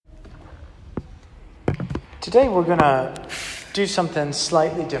Today we're going to do something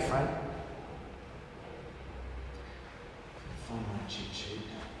slightly different. Find my cheat sheet.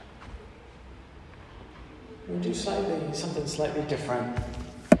 We'll do something slightly different.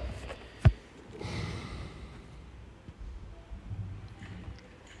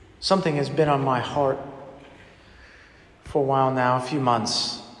 Something has been on my heart for a while now, a few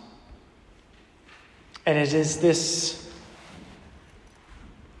months. And it is this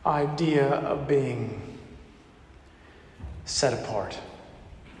idea of being set apart,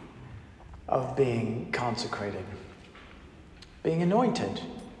 of being consecrated, being anointed,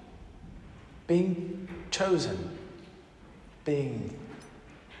 being chosen, being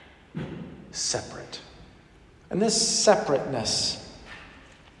separate. And this separateness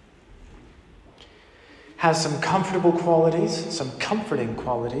has some comfortable qualities, some comforting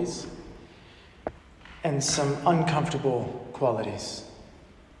qualities, and some uncomfortable qualities.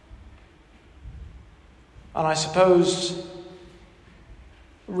 And I suppose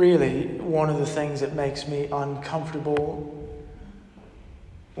really one of the things that makes me uncomfortable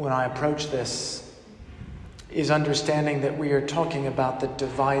when I approach this is understanding that we are talking about the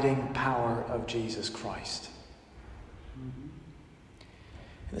dividing power of Jesus Christ. And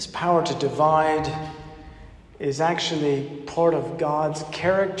this power to divide is actually part of God's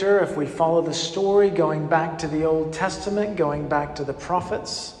character if we follow the story going back to the Old Testament, going back to the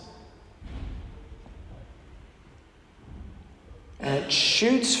prophets. And it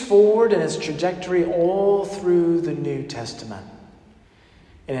shoots forward in its trajectory all through the New Testament.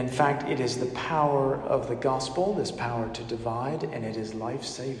 And in fact, it is the power of the gospel, this power to divide, and it is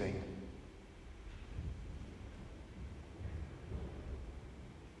life-saving.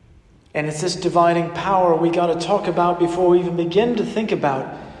 And it's this dividing power we got to talk about before we even begin to think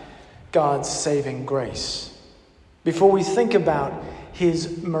about God's saving grace, before we think about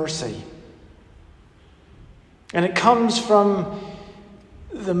His mercy. And it comes from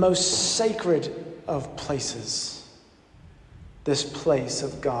the most sacred of places, this place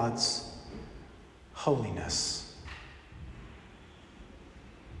of God's holiness.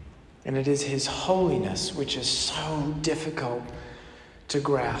 And it is His holiness which is so difficult to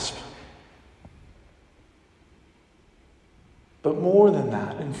grasp. But more than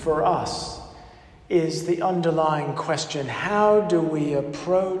that, and for us, is the underlying question: how do we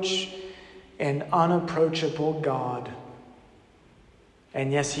approach an unapproachable God?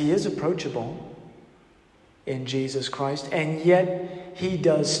 And yes, He is approachable in Jesus Christ, and yet He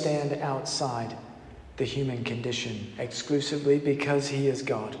does stand outside the human condition exclusively because He is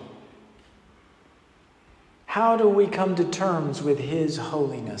God. How do we come to terms with His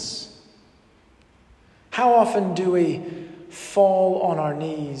holiness? How often do we fall on our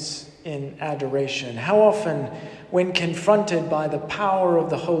knees in adoration? How often, when confronted by the power of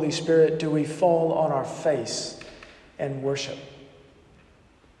the Holy Spirit, do we fall on our face and worship?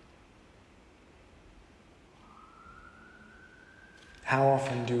 How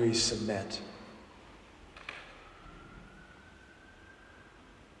often do we submit?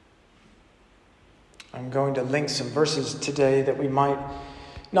 I'm going to link some verses today that we might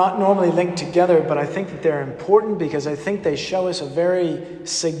not normally link together, but I think that they're important because I think they show us a very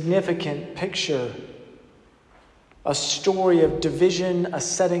significant picture, a story of division, a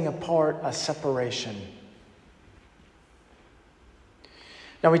setting apart, a separation.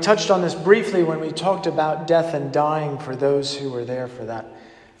 Now, we touched on this briefly when we talked about death and dying for those who were there for that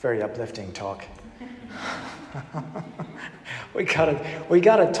very uplifting talk. We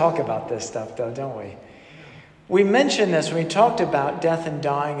gotta talk about this stuff, though, don't we? We mentioned this when we talked about death and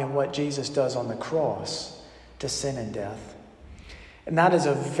dying and what Jesus does on the cross to sin and death. And that is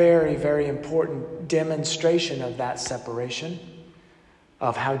a very, very important demonstration of that separation,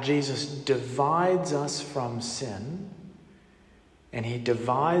 of how Jesus divides us from sin, and He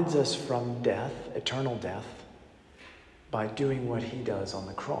divides us from death, eternal death, by doing what He does on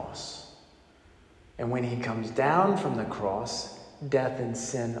the cross. And when He comes down from the cross, death and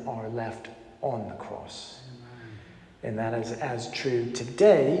sin are left on the cross. And that is as true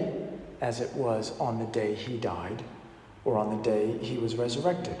today as it was on the day He died or on the day He was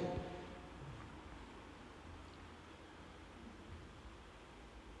resurrected.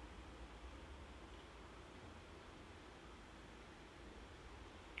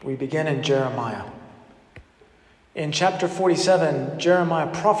 We begin in Jeremiah. In chapter 47, Jeremiah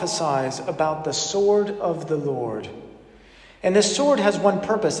prophesies about the sword of the Lord. And this sword has one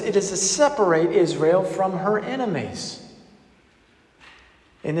purpose. It is to separate Israel from her enemies.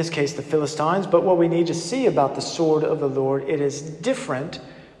 In this case, the Philistines. But what we need to see about the sword of the Lord, it is different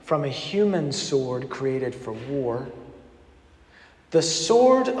from a human sword created for war. The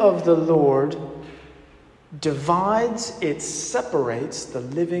sword of the Lord divides, it separates the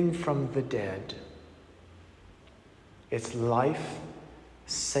living from the dead. It's life-saving.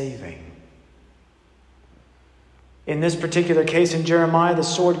 In this particular case in Jeremiah, the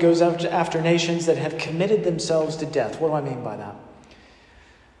sword goes after nations that have committed themselves to death. What do I mean by that?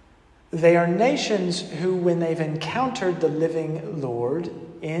 They are nations who, when they've encountered the living Lord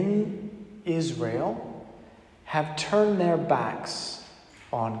in Israel, have turned their backs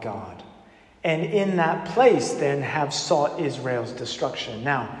on God. And in that place then have sought Israel's destruction.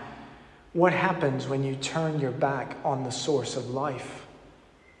 Now, what happens when you turn your back on the source of life?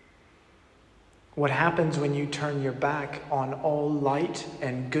 What happens when you turn your back on all light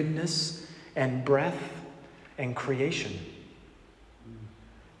and goodness and breath and creation?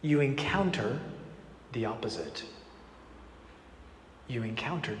 You encounter the opposite. You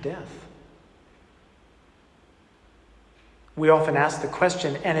encounter death. We often ask the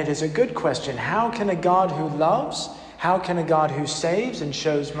question, and it is a good question, how can a God who loves, how can a God who saves and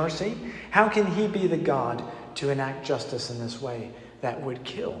shows mercy, how can he be the God to enact justice in this way that would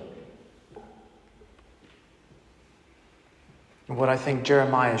kill? And what I think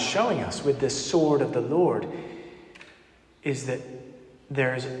Jeremiah is showing us with this sword of the Lord is that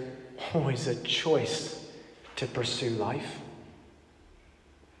there is always a choice to pursue life,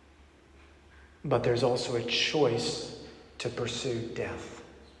 but there's also a choice to pursue death.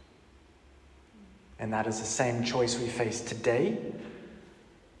 And that is the same choice we face today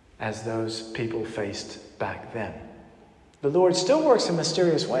as those people faced back then. The Lord still works in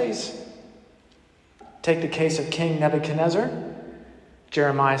mysterious ways. Take the case of King Nebuchadnezzar.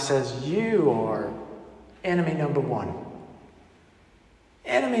 Jeremiah says, you are enemy number one.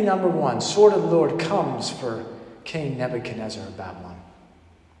 Enemy number one. Sword of the Lord comes for King Nebuchadnezzar of Babylon.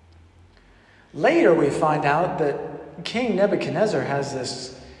 Later we find out that King Nebuchadnezzar has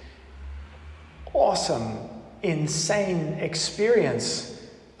this awesome, insane experience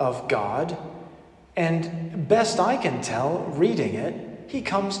of God. And best I can tell, reading it, he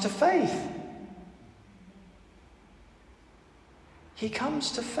comes to faith. He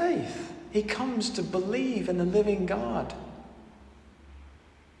comes to faith. He comes to believe in the living God.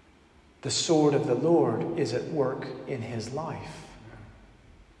 The sword of the Lord is at work in his life,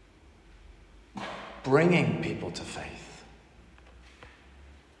 bringing people to faith.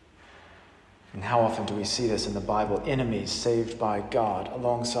 And how often do we see this in the Bible? Enemies saved by God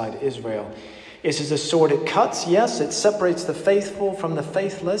alongside Israel. Is it a sword? It cuts, yes. It separates the faithful from the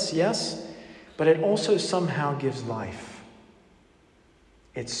faithless, yes. But it also somehow gives life.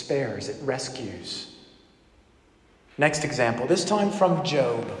 It spares, it rescues. Next example, this time from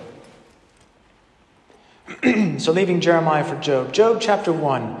Job. So leaving Jeremiah for Job. Job chapter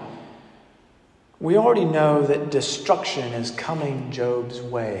 1. We already know that destruction is coming Job's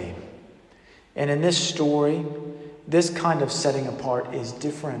way. And in this story, this kind of setting apart is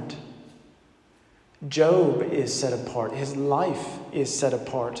different. Job is set apart. His life is set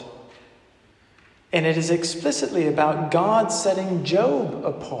apart. And it is explicitly about God setting Job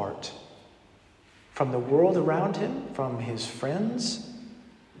apart from the world around him, from his friends.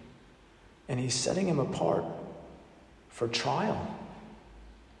 And he's setting him apart for trial,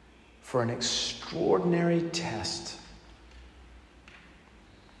 for an extraordinary test.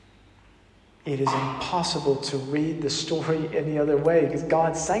 It is impossible to read the story any other way because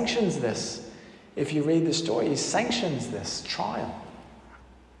God sanctions this. If you read the story, he sanctions this trial.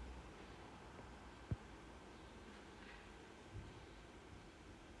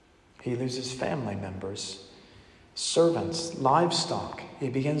 He loses family members, servants, livestock. He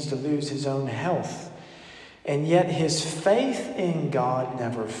begins to lose his own health. And yet his faith in God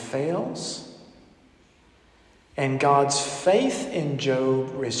never fails. And God's faith in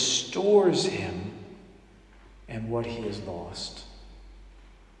Job restores him and what he has lost.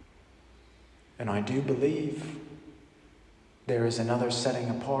 And I do believe there is another setting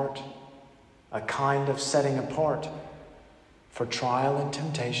apart, a kind of setting apart for trial and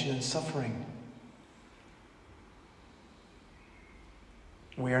temptation and suffering.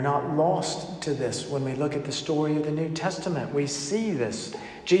 We are not lost to this when we look at the story of the New Testament. We see this.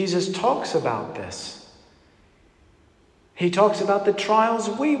 Jesus talks about this. He talks about the trials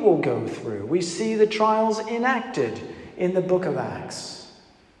we will go through. We see the trials enacted in the book of Acts.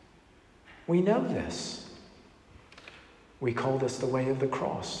 We know this. We call this the way of the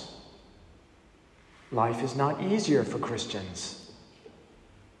cross. Life is not easier for Christians.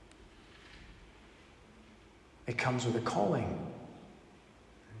 It comes with a calling.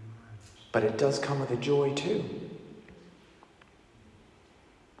 But it does come with a joy too.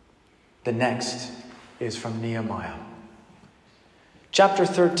 The next is from Nehemiah. Chapter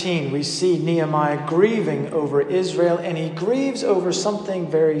 13, we see Nehemiah grieving over Israel, and he grieves over something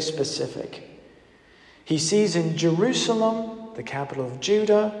very specific. He sees in Jerusalem, the capital of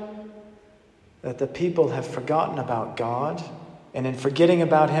Judah, that the people have forgotten about God. And in forgetting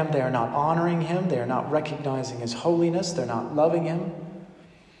about him, they are not honoring him. They are not recognizing his holiness. They're not loving him.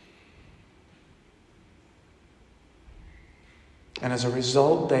 And as a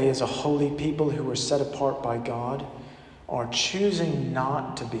result, they, as a holy people who were set apart by God, are choosing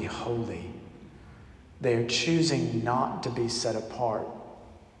not to be holy. They are choosing not to be set apart.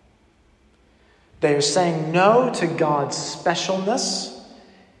 They are saying no to God's specialness,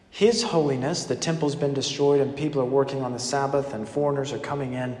 his holiness. The temple's been destroyed and people are working on the Sabbath and foreigners are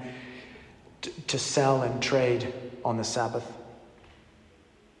coming in to sell and trade on the Sabbath.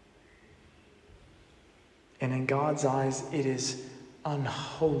 And in God's eyes, it is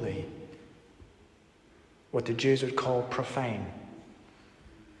unholy. What the Jews would call profane.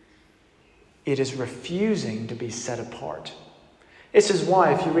 It is refusing to be set apart. This is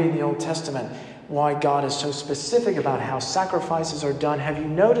why, if you read the Old Testament, why God is so specific about how sacrifices are done. Have you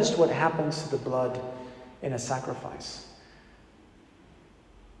noticed what happens to the blood in a sacrifice?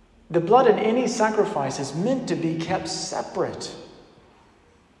 The blood in any sacrifice is meant to be kept separate.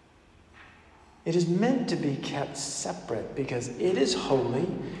 It is meant to be kept separate because it is holy,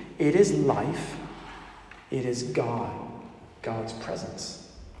 it is life, it is God, God's presence.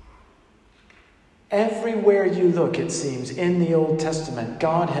 Everywhere you look, it seems, in the Old Testament,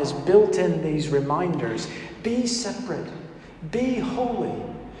 God has built in these reminders. Be separate. Be holy.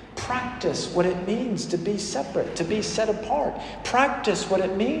 Practice what it means to be separate, to be set apart. Practice what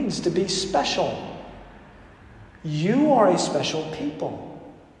it means to be special. You are a special people.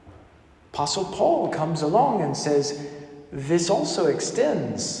 Apostle Paul comes along and says, this also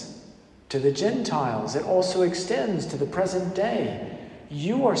extends to the Gentiles. It also extends to the present day.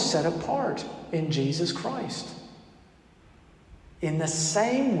 You are set apart in Jesus Christ. In the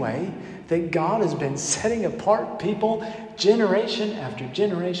same way that God has been setting apart people generation after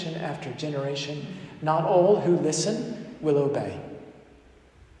generation after generation, not all who listen will obey.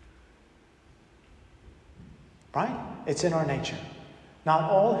 Right? It's in our nature. Not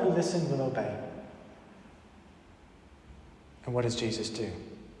all who listen will obey. And what does Jesus do?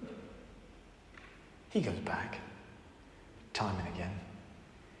 He goes back time and again.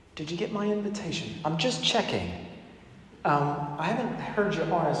 Did you get my invitation? I'm just checking. I haven't heard your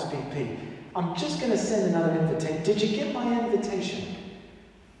RSVP. I'm just going to send another invitation. Did you get my invitation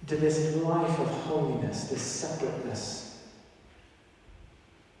to this life of holiness, this separateness?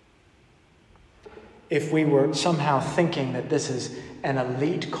 If we were somehow thinking that this is an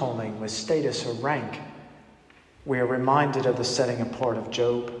elite calling with status or rank, we are reminded of the setting apart of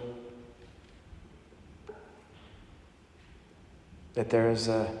Job. That there is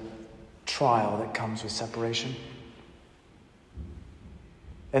a trial that comes with separation.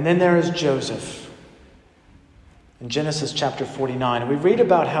 And then there is Joseph. In Genesis chapter 49, we read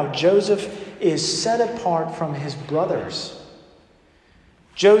about how Joseph is set apart from his brothers.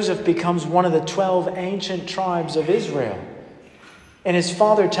 Joseph becomes one of the 12 ancient tribes of Israel. And his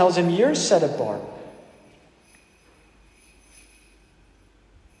father tells him, you're set apart.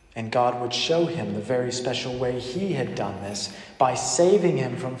 And God would show him the very special way he had done this by saving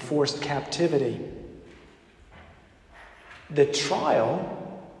him from forced captivity. The trial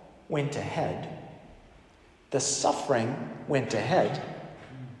went ahead. The suffering went ahead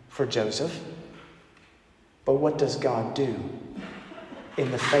for Joseph. But what does God do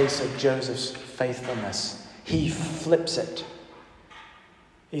in the face of Joseph's faithfulness? He flips it.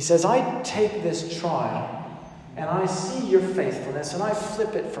 He says, I take this trial and I see your faithfulness, and I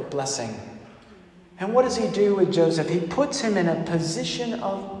flip it for blessing. And what does he do with Joseph? He puts him in a position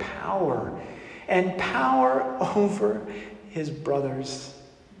of power, and power over his brothers,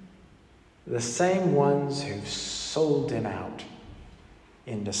 the same ones who sold him out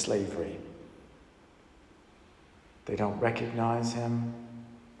into slavery. They don't recognize him.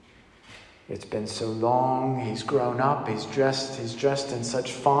 It's been so long. He's grown up. He's dressed in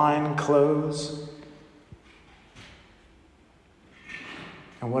such fine clothes.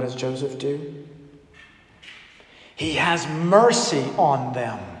 And what does Joseph do? He has mercy on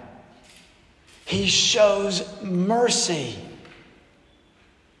them. He shows mercy.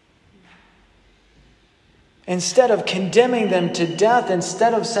 Instead of condemning them to death,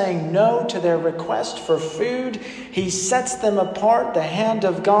 instead of saying no to their request for food, he sets them apart. The hand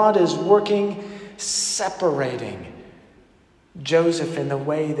of God is working, separating Joseph in the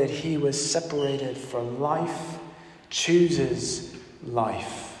way that he was separated for life, chooses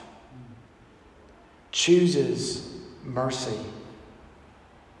life, chooses mercy.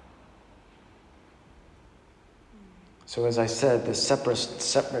 So as I said, the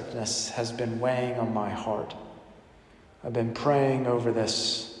separateness has been weighing on my heart. I've been praying over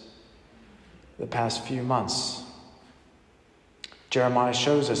this the past few months. Jeremiah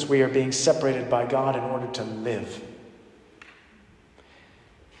shows us we are being separated by God in order to live.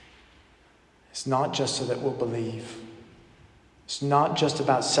 It's not just so that we'll believe. It's not just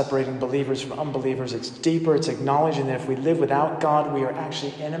about separating believers from unbelievers. It's deeper. It's acknowledging that if we live without God, we are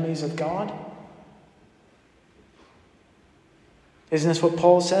actually enemies of God. Isn't this what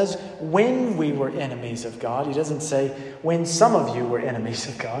Paul says? When we were enemies of God. He doesn't say, when some of you were enemies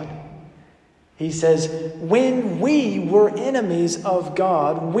of God. He says, when we were enemies of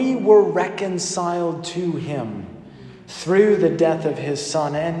God, we were reconciled to him through the death of his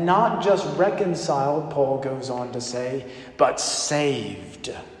Son. And not just reconciled, Paul goes on to say, but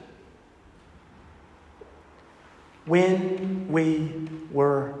saved. When we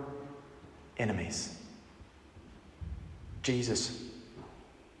were enemies, Jesus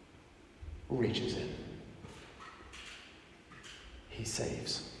reaches in. He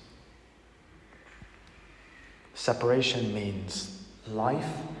saves. Separation means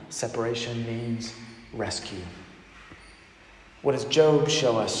life. Separation means rescue. What does Job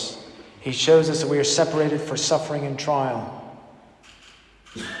show us? He shows us that we are separated for suffering and trial.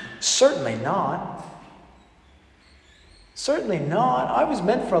 Certainly not. Certainly not. I was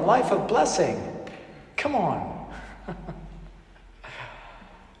meant for a life of blessing. Come on.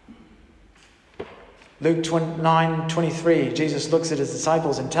 Luke 9:23, Jesus looks at his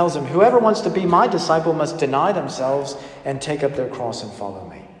disciples and tells them, whoever wants to be my disciple must deny themselves and take up their cross and follow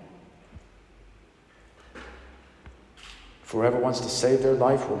me. For whoever wants to save their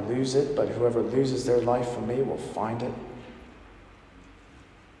life will lose it, but whoever loses their life for me will find it.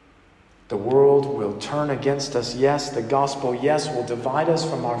 The world will turn against us, yes. The gospel, yes, will divide us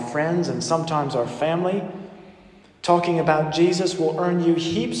from our friends and sometimes our family. Talking about Jesus will earn you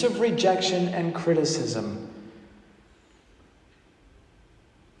heaps of rejection and criticism.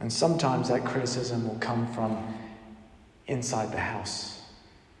 And sometimes that criticism will come from inside the house,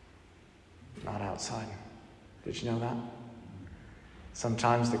 not outside. Did you know that?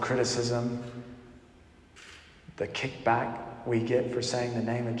 Sometimes the criticism, the kickback we get for saying the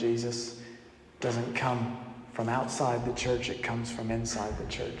name of Jesus doesn't come from outside the church, it comes from inside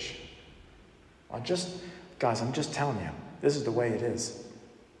the church. Guys, I'm just telling you, this is the way it is.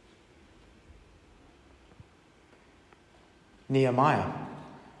 Nehemiah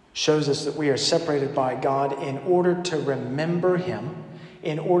shows us that we are separated by God in order to remember him,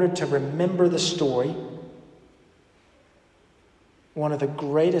 in order to remember the story. One of the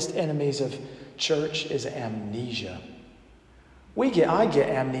greatest enemies of church is amnesia. I get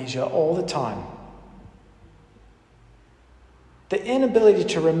amnesia all the time. The inability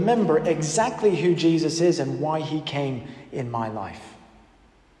to remember exactly who Jesus is and why he came in my life.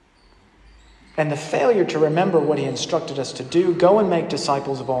 And the failure to remember what he instructed us to do, go and make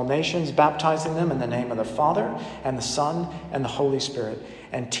disciples of all nations, baptizing them in the name of the Father and the Son and the Holy Spirit,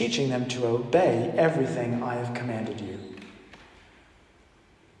 and teaching them to obey everything I have commanded you.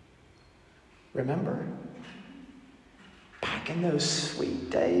 Remember? Back in those sweet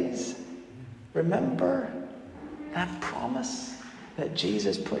days, remember that promise that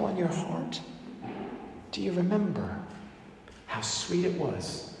Jesus put on your heart? Do you remember how sweet it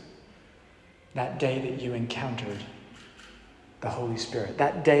was that day that you encountered the Holy Spirit,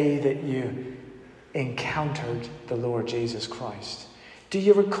 that day that you encountered the Lord Jesus Christ? Do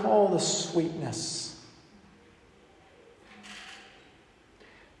you recall the sweetness?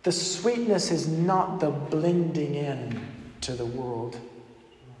 The sweetness is not the blending in to the world.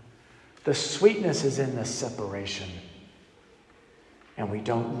 The sweetness is in the separation. And we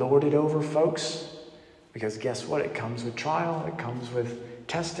don't lord it over folks, because guess what? It comes with trial. It comes with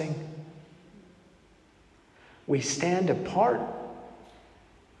testing. We stand apart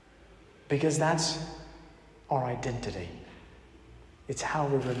because that's our identity. It's how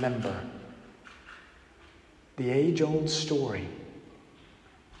we remember the age-old story.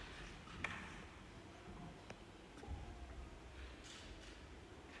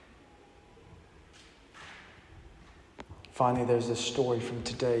 Finally, there's this story from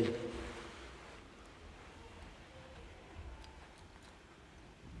today.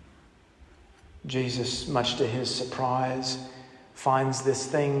 Jesus, much to his surprise, finds this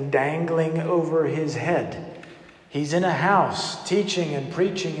thing dangling over his head. He's in a house teaching and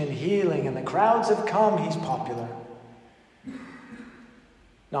preaching and healing, and the crowds have come. He's popular.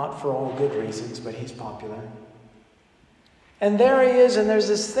 Not for all good reasons, but he's popular. And there he is, and there's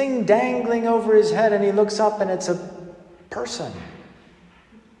this thing dangling over his head, and he looks up, and it's a person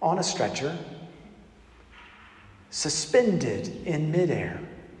on a stretcher. suspended in midair.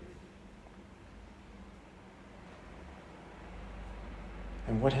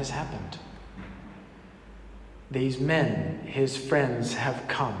 And what has happened? These men, his friends, have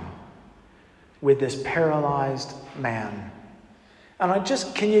come with this paralyzed man. And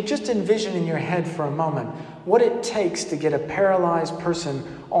can you just envision in your head for a moment what it takes to get a paralyzed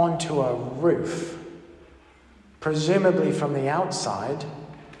person onto a roof, presumably from the outside,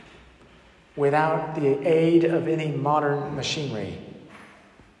 without the aid of any modern machinery?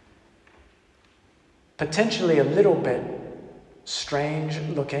 Potentially a little bit strange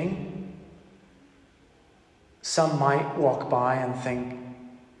looking. Some might walk by and think,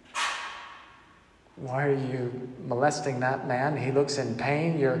 why are you molesting that man? He looks in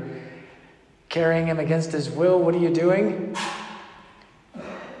pain. You're carrying him against his will. What are you doing?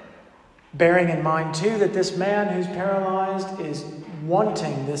 Bearing in mind, too, that this man who's paralyzed is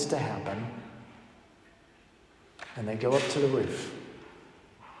wanting this to happen. And they go up to the roof.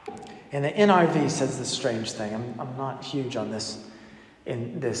 And the NIV says this strange thing. I'm not huge on this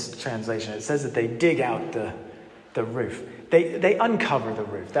in this translation. It says that they dig out the roof. They uncover the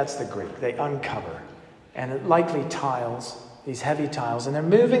roof. That's the Greek. They uncover. And it likely tiles, these heavy tiles. And they're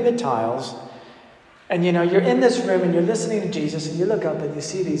moving the tiles. And you're in this room and you're listening to Jesus and you look up and you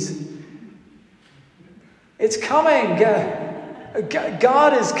see these. It's coming.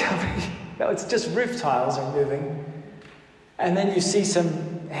 God is coming. No, it's just roof tiles are moving. And then you see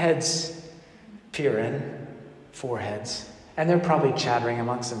some heads peer in, foreheads. And they're probably chattering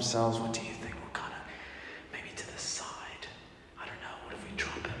amongst themselves. What do you think? We're kind of maybe to the side. I don't know. What if we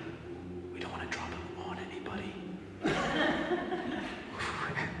drop him? We don't want to drop him on anybody.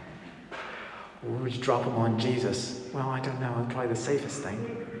 Or we just drop him on Jesus. Well, I don't know. It's probably the safest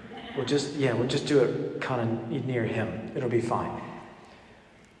thing. We'll just do it kind of near him. It'll be fine.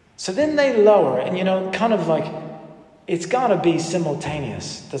 So then they lower, and kind of like, it's got to be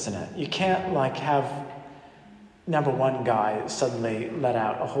simultaneous, doesn't it? You can't have number one guy suddenly let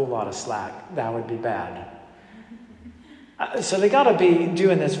out a whole lot of slack. That would be bad. So they got to be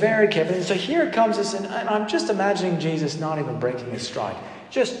doing this very carefully. And so here comes this, and I'm just imagining Jesus not even breaking his stride.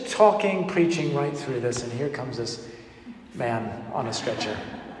 Just talking, preaching right through this, and here comes this man on a stretcher.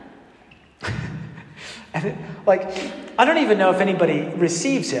 And I don't even know if anybody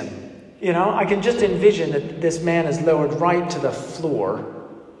receives him. I can just envision that this man is lowered right to the floor.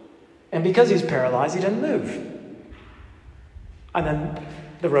 And because he's paralyzed, he doesn't move. And then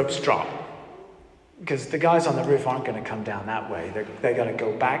the ropes drop. Because the guys on the roof aren't going to come down that way. They got to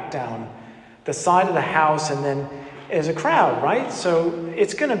go back down the side of the house, and then there's a crowd, right? So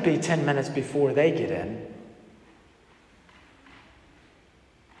it's going to be 10 minutes before they get in.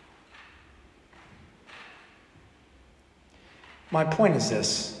 My point is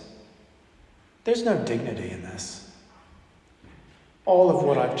this. There's no dignity in this. All of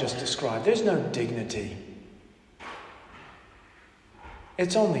what I've just described, there's no dignity.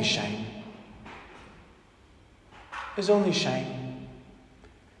 It's only shame. There's only shame.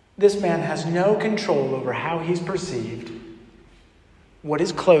 This man has no control over how he's perceived, what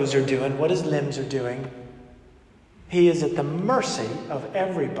his clothes are doing, what his limbs are doing. He is at the mercy of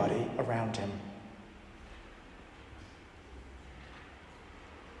everybody around him.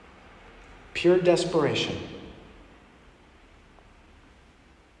 Pure desperation.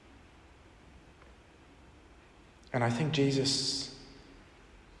 And I think Jesus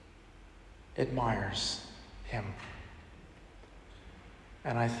admires him.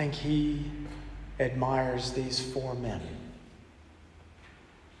 And I think he admires these four men.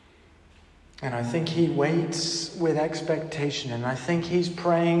 And I think he waits with expectation. And I think he's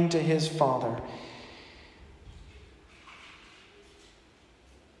praying to his Father.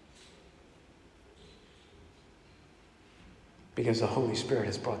 Because the Holy Spirit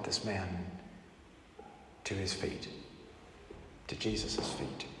has brought this man to his feet, to Jesus'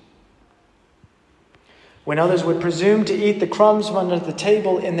 feet. When others would presume to eat the crumbs under the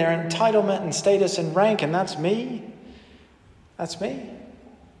table in their entitlement and status and rank, and that's me. That's me.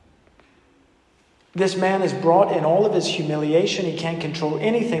 This man is brought in all of his humiliation. He can't control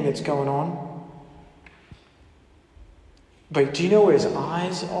anything that's going on. But do you know where his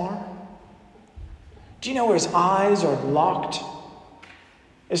eyes are? Do you know where his eyes are locked?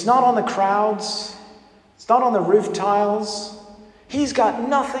 It's not on the crowds. It's not on the roof tiles. He's got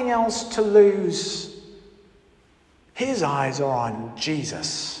nothing else to lose. His eyes are on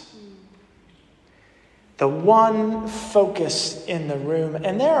Jesus. The one focus in the room.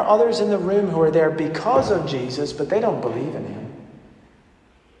 And there are others in the room who are there because of Jesus, but they don't believe in him.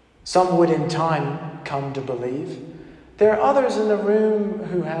 Some would in time come to believe. There are others in the room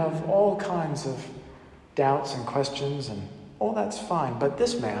who have all kinds of doubts and questions, and all that's fine. But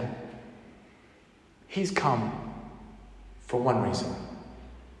this man, he's come for one reason.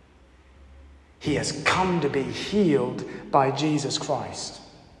 He has come to be healed by Jesus Christ.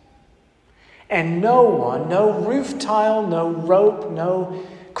 And no one, no roof tile, no rope, no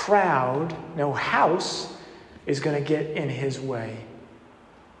crowd, no house is going to get in his way.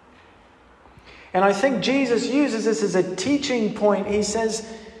 And I think Jesus uses this as a teaching point. He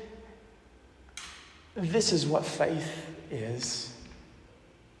says, this is what faith is.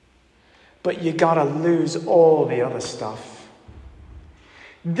 But you got to lose all the other stuff.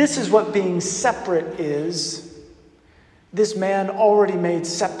 This is what being separate is. This man already made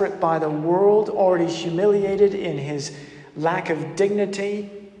separate by the world, already humiliated in his lack of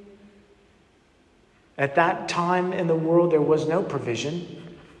dignity. At that time in the world, there was no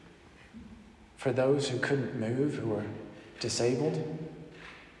provision for those who couldn't move, who were disabled.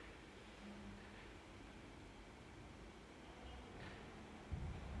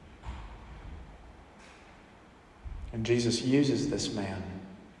 And Jesus uses this man.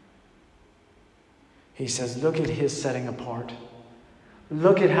 He says, look at his setting apart.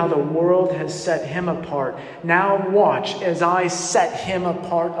 Look at how the world has set him apart. Now watch as I set him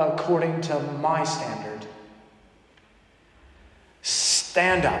apart according to my standard.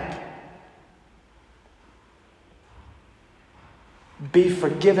 Stand up. Be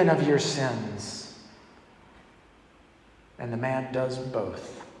forgiven of your sins. And the man does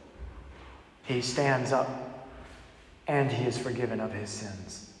both. He stands up and he is forgiven of his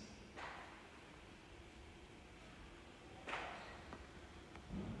sins.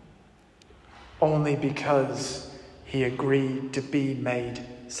 Only because he agreed to be made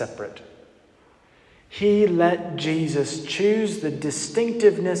separate. He let Jesus choose the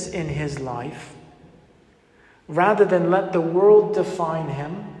distinctiveness in his life. Rather than let the world define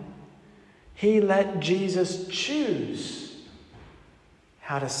him, he let Jesus choose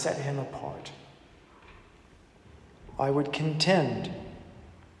how to set him apart. I would contend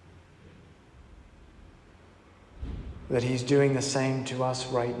that he's doing the same to us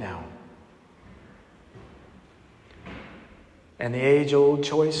right now. And the age-old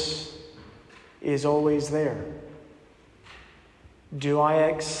choice is always there. Do I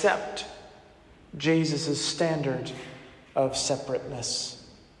accept Jesus' standard of separateness?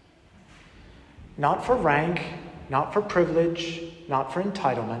 Not for rank, not for privilege, not for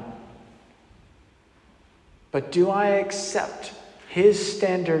entitlement. But do I accept his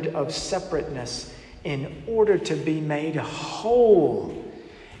standard of separateness in order to be made whole,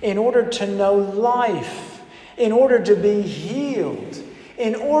 in order to know life, in order to be healed,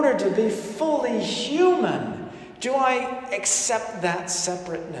 in order to be fully human? Do I accept that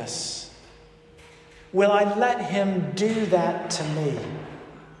separateness? Will I let him do that to me?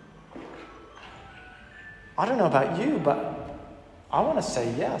 I don't know about you, but I want to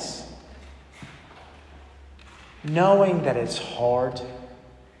say yes. Knowing that it's hard,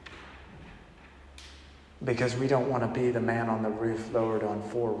 because we don't want to be the man on the roof lowered on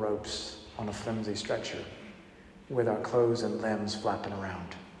 4 ropes on a flimsy stretcher with our clothes and limbs flapping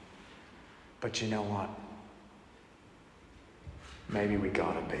around. But you know what? Maybe we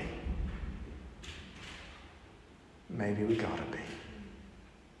gotta be. Maybe we gotta be.